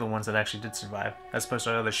because they're the ones that actually did survive, as opposed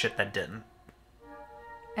to other shit that didn't.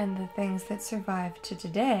 And the things that survived to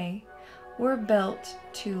today were built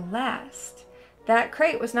to last. That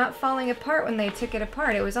crate was not falling apart when they took it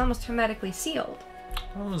apart. It was almost hermetically sealed.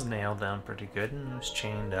 Well, it was nailed down pretty good and it was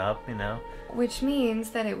chained up, you know. Which means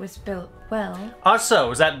that it was built well. Also,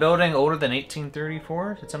 was that building older than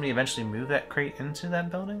 1834? Did somebody eventually move that crate into that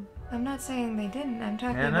building? I'm not saying they didn't. I'm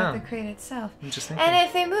talking Yeah, I about know. the crate itself. I'm just thinking. And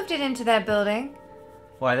if they moved it into that building...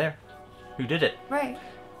 Why there? Who did it? Right.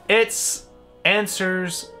 It's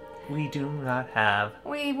answers we do not have.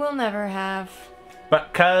 We will never have.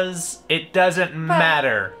 Because it doesn't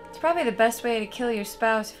matter. It's probably the best way to kill your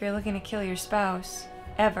spouse if you're looking to kill your spouse.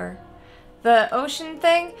 Ever. The ocean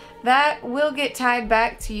thing, that will get tied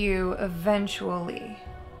back to you eventually.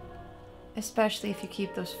 Especially if you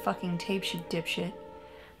keep those fucking tapes, you dipshit.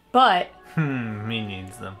 But... He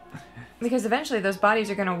needs them. Because eventually those bodies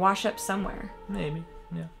are gonna wash up somewhere. Maybe,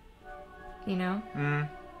 yeah. You know?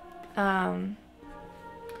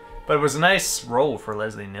 But it was a nice role for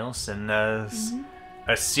Leslie Nielsen as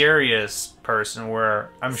a serious person where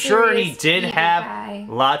I'm sure he did have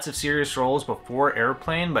lots of serious roles before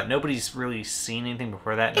Airplane, but nobody's really seen anything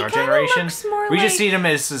before that in our generation. We just see him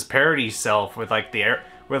as his parody self with like the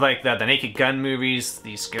Naked Gun movies,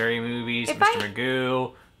 these scary movies, Mr.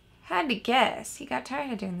 Magoo. Had to guess. He got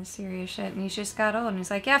tired of doing the serious shit and he just got old and he's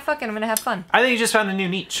like, yeah, fuck it, I'm gonna have fun. I think he just found a new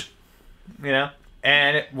niche, you know?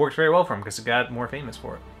 And it worked very well for him because he got more famous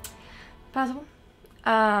for it. Possible.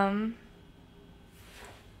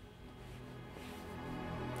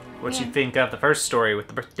 What you think of the first story with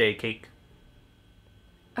the birthday cake?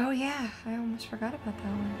 Oh yeah, I almost forgot about that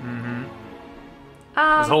one. It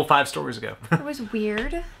was a whole 5 stories ago. It was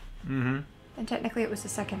weird. And technically it was the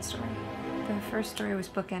second story. The first story was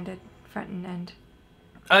bookended, front and end.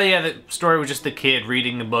 Oh yeah, the story was just the kid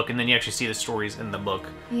reading the book, and then you actually see the stories in the book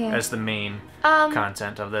as the main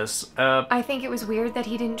content of this. I think it was weird that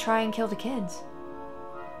he didn't try and kill the kids.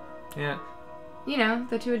 Yeah. You know,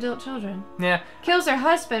 the 2 adult children. Yeah. Kills their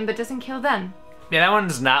husband, but doesn't kill them. Yeah, that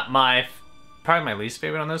one's not probably my least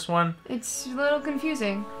favorite on this one. It's a little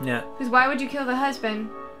confusing. Yeah. Because why would you kill the husband,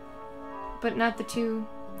 but not the 2?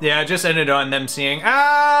 Yeah, it just ended on them seeing,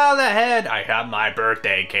 ah, the head, I have my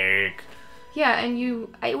birthday cake. Yeah, and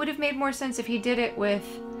it would have made more sense if he did it with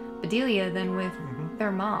Bedelia than with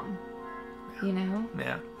their mom. You know?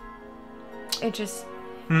 Yeah. It just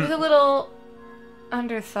was a little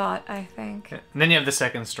underthought, I think. And then you have the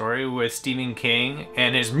second story with Stephen King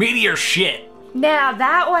and his meteor shit. Now,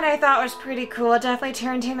 that one I thought was pretty cool. It definitely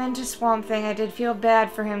turned him into Swamp Thing. I did feel bad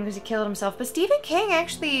for him because he killed himself. But Stephen King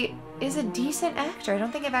actually is a decent actor. I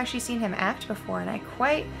don't think I've actually seen him act before, and I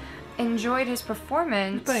quite enjoyed his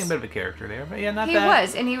performance. He's playing a bit of a character there, but yeah, not He bad.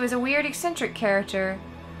 was, and he was a weird, eccentric character,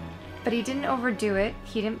 but he didn't overdo it.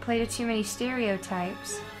 He didn't play to too many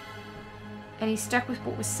stereotypes, and he stuck with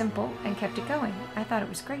what was simple and kept it going. I thought it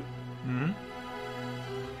was great. Mm-hmm.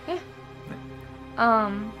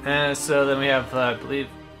 Yeah. So then we have, I believe,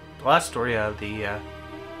 the last story of the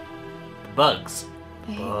bugs.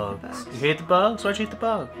 I hate the bugs. You hate the bugs? Why'd you hate the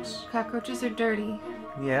bugs? Cockroaches are dirty.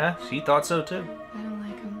 Yeah, she thought so too. I don't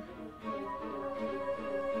like them.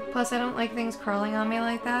 Plus, I don't like things crawling on me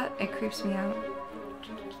like that. It creeps me out.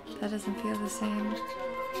 That doesn't feel the same.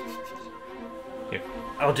 Here,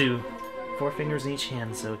 I'll do 4 fingers in each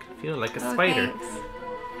hand so it can feel like a spider. Thanks.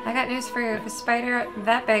 I got news for you. If a spider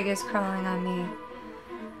that big is crawling on me,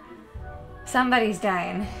 somebody's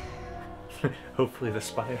dying. Hopefully the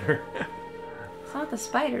spider. It's not the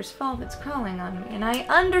spider's fault it's crawling on me. And I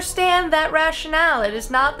understand that rationale. It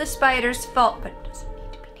is not the spider's fault, but it doesn't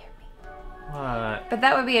need to be near me. What? But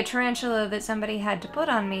that would be a tarantula that somebody had to put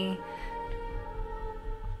on me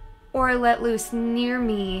or let loose near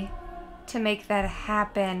me to make that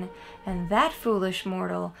happen. And that foolish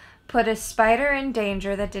mortal put a spider in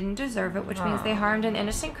danger that didn't deserve it, which means they harmed an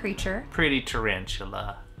innocent creature. Pretty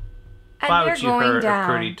tarantula. And Why they're would you going hurt down. a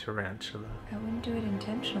pretty tarantula? I wouldn't do it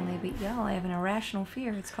intentionally, but y'all, I have an irrational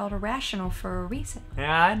fear. It's called irrational for a reason.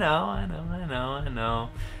 Yeah, I know. I'd be You're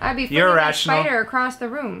flinging that irrational. spider across the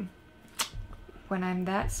room. When I'm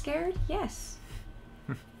that scared, yes.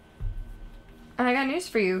 And I got news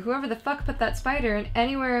for you. Whoever the fuck put that spider in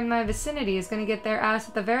anywhere in my vicinity is gonna get their ass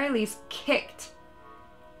at the very least kicked.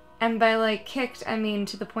 And by like kicked, I mean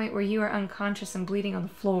to the point where you are unconscious and bleeding on the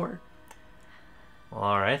floor. Well,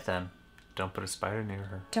 alright then. Don't put a spider near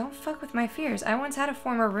her. Don't fuck with my fears. I once had a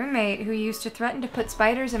former roommate who used to threaten to put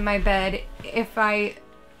spiders in my bed if I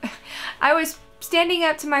was standing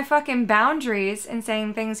up to my fucking boundaries and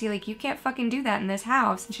saying things like, you can't fucking do that in this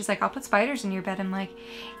house. And she's like, I'll put spiders in your bed. I'm like,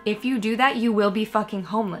 if you do that, you will be fucking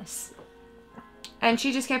homeless. And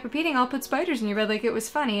she just kept repeating, I'll put spiders in your bed, like it was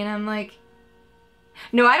funny. And I'm like,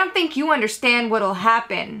 no, I don't think you understand what'll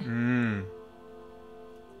happen.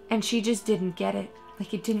 And she just didn't get it.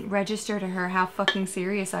 Like, it didn't register to her how fucking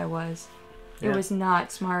serious I was. Yeah. It was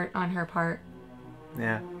not smart on her part.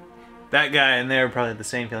 Yeah. That guy in there probably had the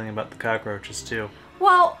same feeling about the cockroaches too.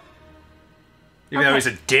 Well, Even though he's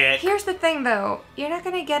a dick. here's the thing though. You're not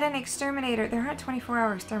gonna get an exterminator. There aren't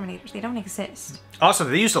 24-hour exterminators. They don't exist. Also,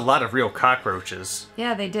 they used a lot of real cockroaches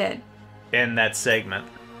Yeah, they did. in that segment.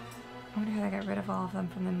 I wonder how they got rid of all of them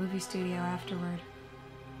from the movie studio afterward.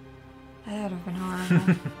 That would have been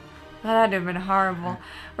horrible. That had to have been horrible.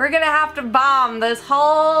 We're gonna have to bomb this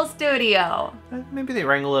whole studio. Maybe they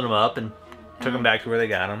wrangled them up and took them back to where they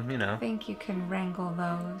got them, you know. I think you can wrangle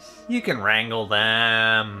those. You can wrangle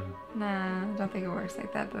them. Nah, I don't think it works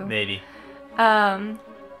like that, boo. Maybe. Yeah,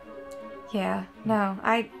 no,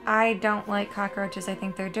 I don't like cockroaches. I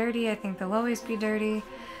think they're dirty. I think they'll always be dirty.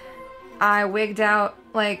 I wigged out,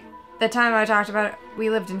 like, the time I talked about it, we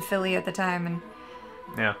lived in Philly at the time, and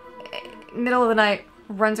Yeah. middle of the night,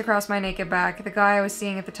 runs across my naked back. The guy I was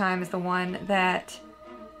seeing at the time is the one that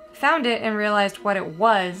found it and realized what it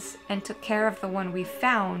was and took care of the one we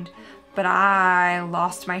found, but I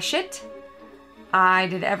lost my shit. I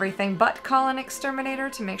did everything but call an exterminator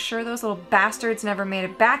to make sure those little bastards never made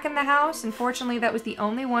it back in the house. Unfortunately, that was the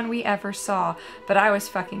only one we ever saw, but I was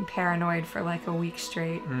fucking paranoid for like a week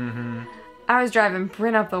straight. I was driving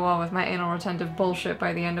Bryn up the wall with my anal retentive bullshit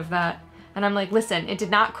by the end of that. And I'm like, listen, it did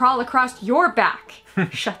not crawl across your back.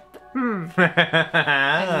 Shut the...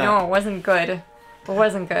 I know, it wasn't good. It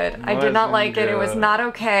wasn't good. I did not like it. It was not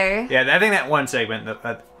okay. Yeah, I think that one segment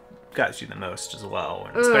that got you the most as well.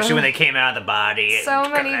 Especially when they came out of the body. So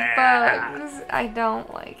many bugs. I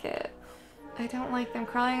don't like it. I don't like them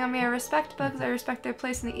crawling on me. I respect bugs. I respect their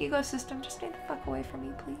place in the ecosystem. Just stay the fuck away from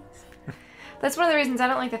me, please. That's one of the reasons I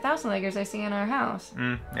don't like the thousand-leggers I see in our house.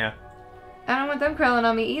 Yeah. I don't want them crawling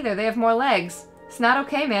on me either. They have more legs. It's not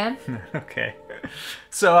okay, man. Okay.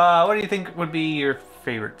 So, what do you think would be your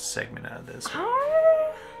favorite segment out of this?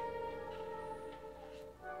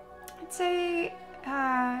 I'd say,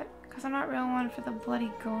 because I'm not real one for the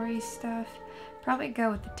bloody gory stuff, probably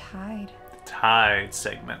go with the Tide. The Tide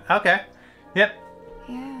segment. Okay. Yep.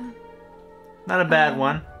 Yeah. Not a bad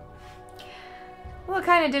one. Well, it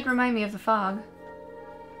kind of did remind me of the Fog.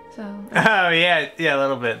 So. Oh, yeah. Yeah, a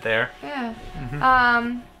little bit there. Yeah.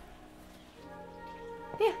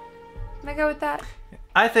 Yeah. I go with that.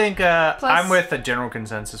 I think I'm with the general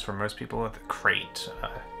consensus for most people with the Crate.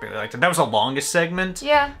 Really liked it. That was the longest segment.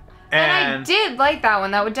 Yeah. And I did like that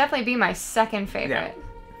one. That would definitely be my second favorite.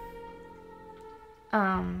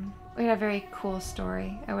 Yeah. We had a very cool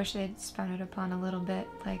story. I wish they'd spun it upon a little bit,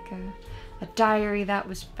 like a diary that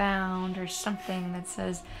was found or something that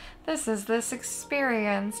says, this is this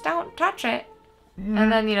experience, don't touch it.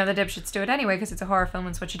 And then, you know, the dipshits do it anyway because it's a horror film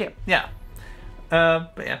and it's what you do. Yeah.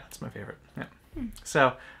 But yeah, that's my favorite. Yeah.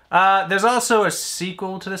 So, there's also a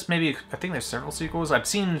sequel to this. Maybe, I think there's several sequels. I've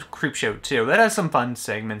seen Creepshow too. That has some fun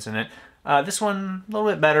segments in it. This one, a little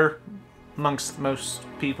bit better amongst most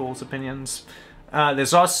people's opinions.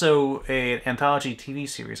 There's also an anthology TV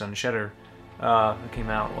series on Shudder that came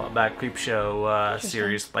out a while back. Creepshow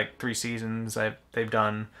series, like 3 seasons they've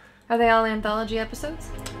done. Are they all anthology episodes?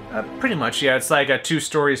 Pretty much, yeah. It's like 2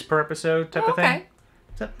 stories per episode type of thing.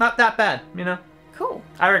 So not that bad, you know? Cool.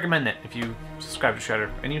 I recommend it if you subscribe to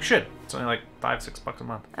Shudder, and you should. It's only like $5-6 a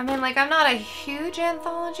month. I mean, like, I'm not a huge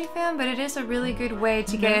anthology fan, but it is a really good way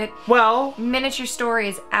to get miniature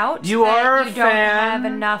stories out. You are a you fan. Don't have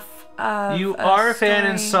enough of you are a fan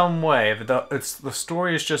in some way. The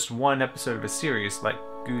story is just one episode of a series, like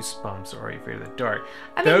Goosebumps or Are You Afraid of the Dark.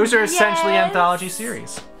 I mean, those are essentially yes. anthology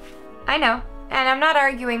series. I know, and I'm not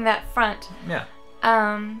arguing that front. Yeah.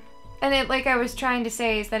 And it, like I was trying to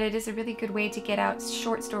say, is that it is a really good way to get out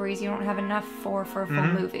short stories you don't have enough for a full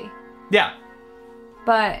movie. Yeah.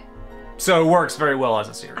 But so it works very well as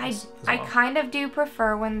a series. I kind of do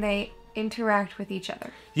prefer when they interact with each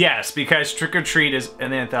other. Yes, because Trick or Treat is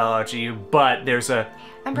an anthology, but there's a...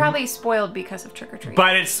 I'm probably spoiled because of Trick or Treat.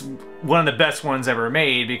 But it's one of the best ones ever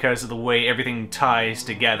made because of the way everything ties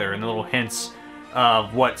together and the little hints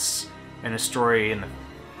of what's in a story in the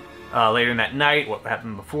later in that night, what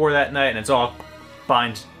happened before that night, and it's all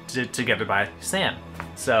bound together by Sam.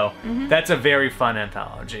 So that's a very fun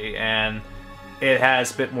anthology, and it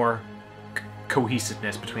has a bit more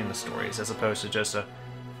cohesiveness between the stories as opposed to just a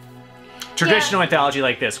traditional anthology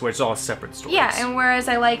like this, where it's all separate stories. Yeah, and whereas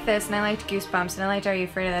I like this, and I liked Goosebumps, and I liked Are You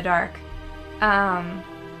Afraid of the Dark, I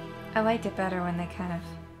liked it better when they kind of...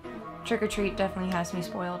 Trick or Treat definitely has me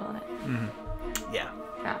spoiled on it. Yeah.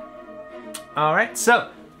 Yeah. Alright, so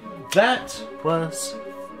that was...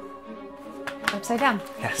 Upside Down.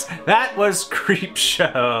 Yes, that was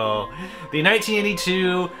Creepshow, the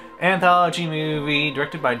 1982 anthology movie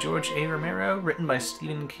directed by George A. Romero, written by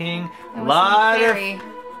Stephen King. A lot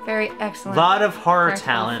very excellent. Lot of horror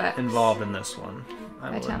talent involved in this one,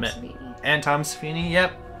 I will admit. Savini. And Tom Savini,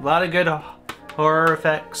 yep. A lot of good horror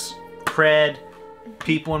effects, cred,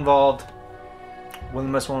 people involved. One of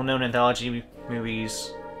the most well-known anthology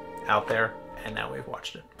movies out there, and now we've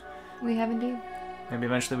watched it. We have indeed. Maybe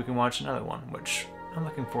eventually we can watch another one, which I'm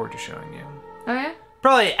looking forward to showing you. Oh yeah?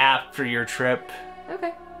 Probably after your trip.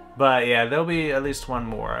 Okay. But yeah, there'll be at least one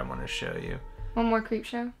more I want to show you. One more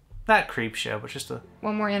Creepshow? Not Creepshow, but just a...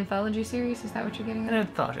 One more anthology series? Is that what you're getting at? An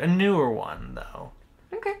anthology. A newer one, though.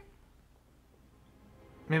 Okay.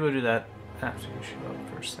 Maybe we'll do that after you show up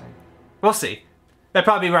first thing. We'll see. That'll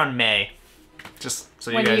probably be around May. Just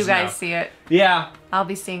so when you guys see it. Yeah. I'll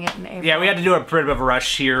be seeing it in April. Yeah, we had to do a bit of a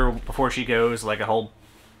rush here before she goes, like a whole...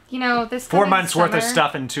 You know, this 4 months worth of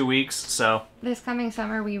stuff in 2 weeks, so... This coming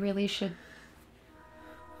summer, we really should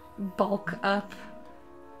bulk up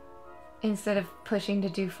instead of pushing to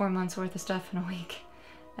do 4 months worth of stuff in a week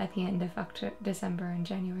at the end of December and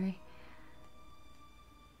January.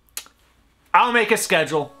 I'll make a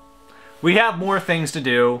schedule. We have more things to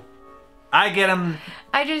do. I get him.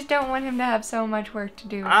 I just don't want him to have so much work to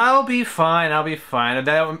do. I'll be fine. I'll be fine.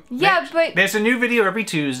 Yeah, but... There's a new video every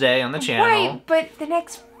Tuesday on the channel. Right, but the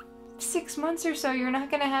next 6 months or so, you're not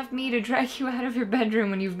going to have me to drag you out of your bedroom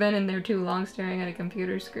when you've been in there too long staring at a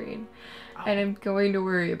computer screen. And I'm going to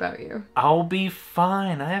worry about you. I'll be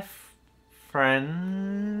fine. I have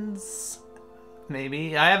friends.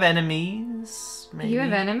 Maybe. I have enemies. Maybe. You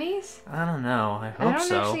have enemies? I don't know. I hope so. I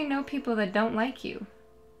don't actually know people that don't like you.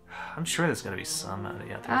 I'm sure there's gonna be some out there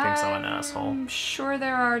who thinks I'm an asshole. I'm sure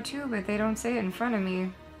there are too, but they don't say it in front of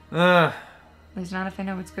me. At least not if I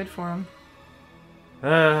know what's good for them.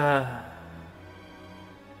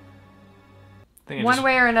 One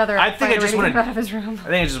way or another, I think I just want to out of his room. I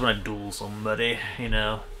think I just want to duel somebody, you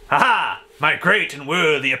know. Haha! My great and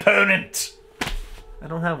worthy opponent! I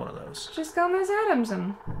don't have one of those. Just Gomez Adams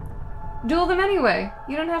them. Duel them anyway.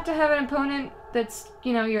 You don't have to have an opponent that's,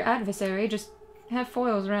 you know, your adversary. Just have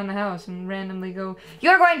foils around the house and randomly go,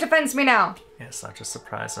 "You're going to fence me now!" Yes, I'll just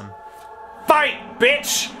surprise him. Fight,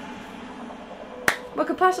 bitch! What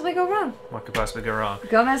could possibly go wrong? What could possibly go wrong?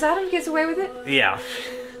 Gomez Adams gets away with it? Yeah.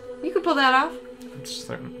 You could pull that off. I'm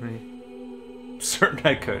certain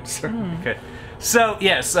I could. Certainly could. So,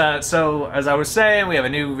 yes, so as I was saying, we have a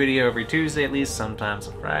new video every Tuesday at least, sometimes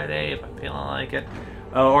on Friday if I'm feeling like it.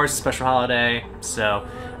 Or it's a special holiday. So,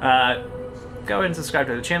 go ahead and subscribe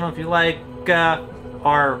to the channel if you like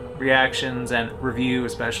our reactions and review,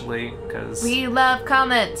 especially because we love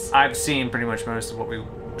comments. I've seen pretty much most of what we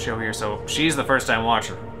show here, so she's the first time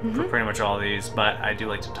watcher for pretty much all of these, but I do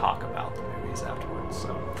like to talk about the movies afterwards.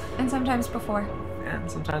 So, and sometimes before. And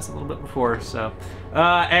sometimes a little bit before. So,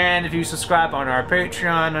 and if you subscribe on our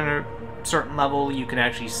Patreon on a certain level, you can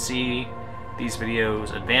actually see these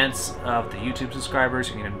videos advance of the YouTube subscribers.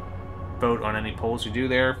 You can vote on any polls we do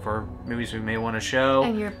there for movies we may want to show.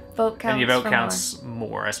 And your vote counts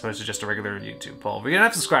more as opposed to just a regular YouTube poll. If we don't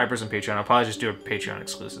have subscribers on Patreon, I'll probably just do a Patreon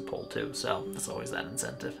exclusive poll too. So there's always that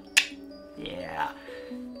incentive. Yeah.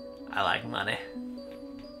 I like money.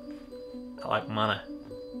 I like money.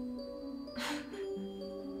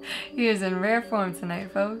 He is in rare form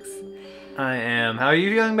tonight, folks. I am. How are you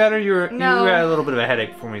feeling better? You had a little bit of a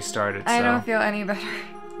headache before we started. I don't feel any better.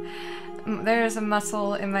 There's a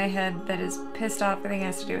muscle in my head that is pissed off. I think it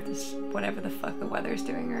has to do with this, whatever the fuck the weather's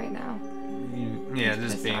doing right now. Yeah,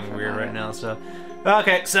 just being weird right now. So,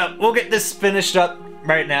 okay, so we'll get this finished up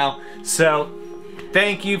right now. So,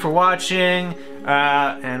 thank you for watching,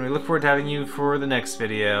 and we look forward to having you for the next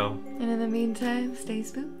video. And in the meantime, stay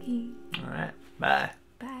spooky. All right, bye.